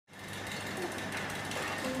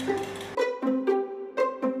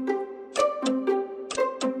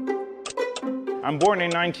I'm born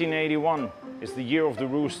in 1981. It's the year of the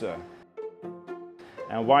rooster.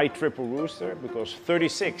 And why triple rooster? Because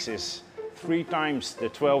 36 is 3 times the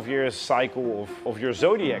 12-year cycle of your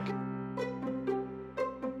zodiac.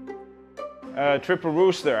 Triple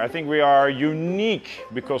rooster, I think we are unique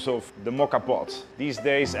because of the mocha pot. These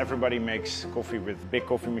days everybody makes coffee with big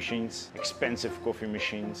coffee machines, expensive coffee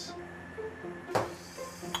machines.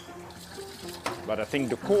 But I think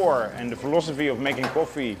the core and the philosophy of making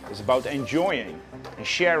coffee is about enjoying and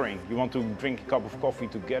sharing. You want to drink a cup of coffee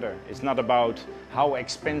together. It's not about how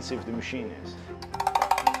expensive the machine is.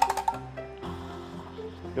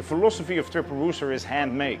 The philosophy of Triple Rooster is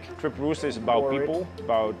handmade. Triple Rooster is about people,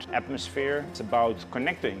 about atmosphere, it's about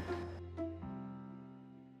connecting.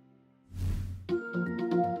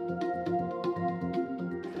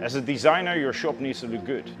 As a designer, your shop needs to look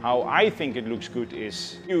good. How I think it looks good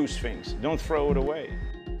is use things, don't throw it away.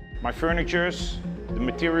 My furnitures, the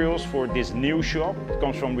materials for this new shop, it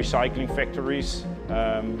comes from recycling factories.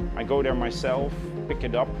 I go there myself, pick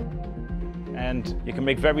it up. And you can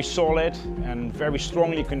make very solid and very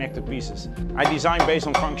strongly connected pieces. I design based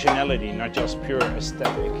on functionality, not just pure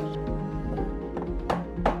aesthetic.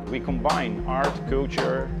 We combine art,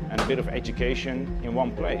 culture, and a bit of education in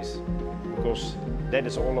one place, because that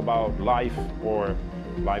is all about life or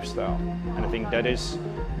lifestyle. And I think that is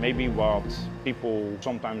maybe what people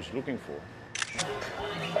sometimes looking for.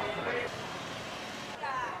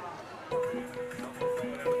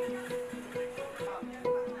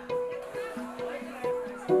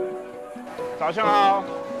 早上好。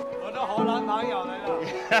我的荷兰朋友来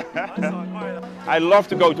了。I love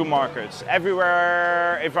to go to markets.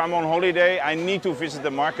 Everywhere, if I'm on holiday, I need to visit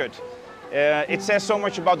the market. It says so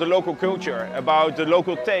much about the local culture, about the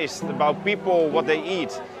local taste, about people, what they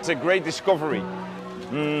eat. It's a great discovery.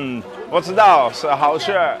 我知道是好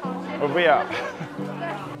事，我不要。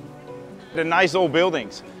The nice old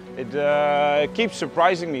buildings. It keeps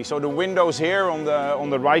surprising me. So the windows here on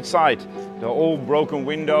the right side, the old broken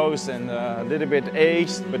windows and a little bit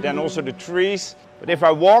aged, but then also the trees. But if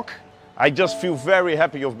I walk, I just feel very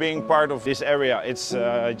happy of being part of this area. It's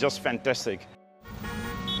just fantastic.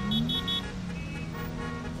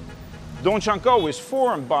 Dongshankou is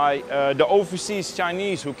formed by the overseas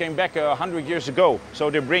Chinese who came back 100 years ago.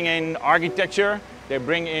 So they bring in architecture, they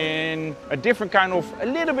bring in a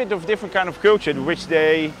little bit of different kind of culture which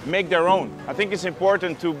they make their own. I think it's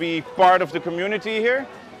important to be part of the community here.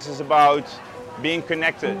 This is about being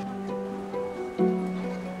connected.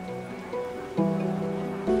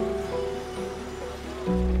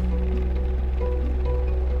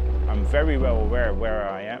 I'm very well aware where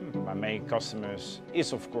I am. My main customers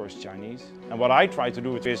is of course Chinese. And what I try to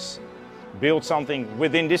do is build something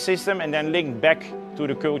within this system and then link back to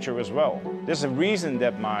the culture as well. There's a reason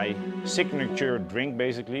that my signature drink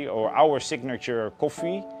basically, or our signature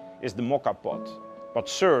coffee, is the mocha pot, but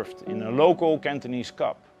served in a local Cantonese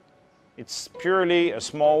cup. It's purely a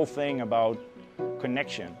small thing about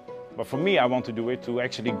connection. But for me, I want to do it to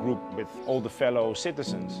actually group with all the fellow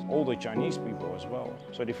citizens, all the Chinese people as well.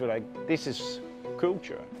 So they feel like this is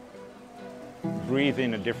culture. Breathe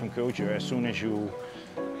in a different culture as soon as you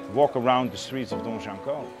walk around the streets of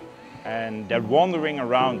Dongshankou. And that wandering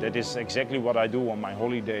around, that is exactly what I do on my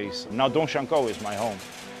holidays. Now Dongshankou is my home.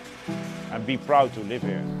 And be proud to live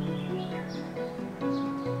here.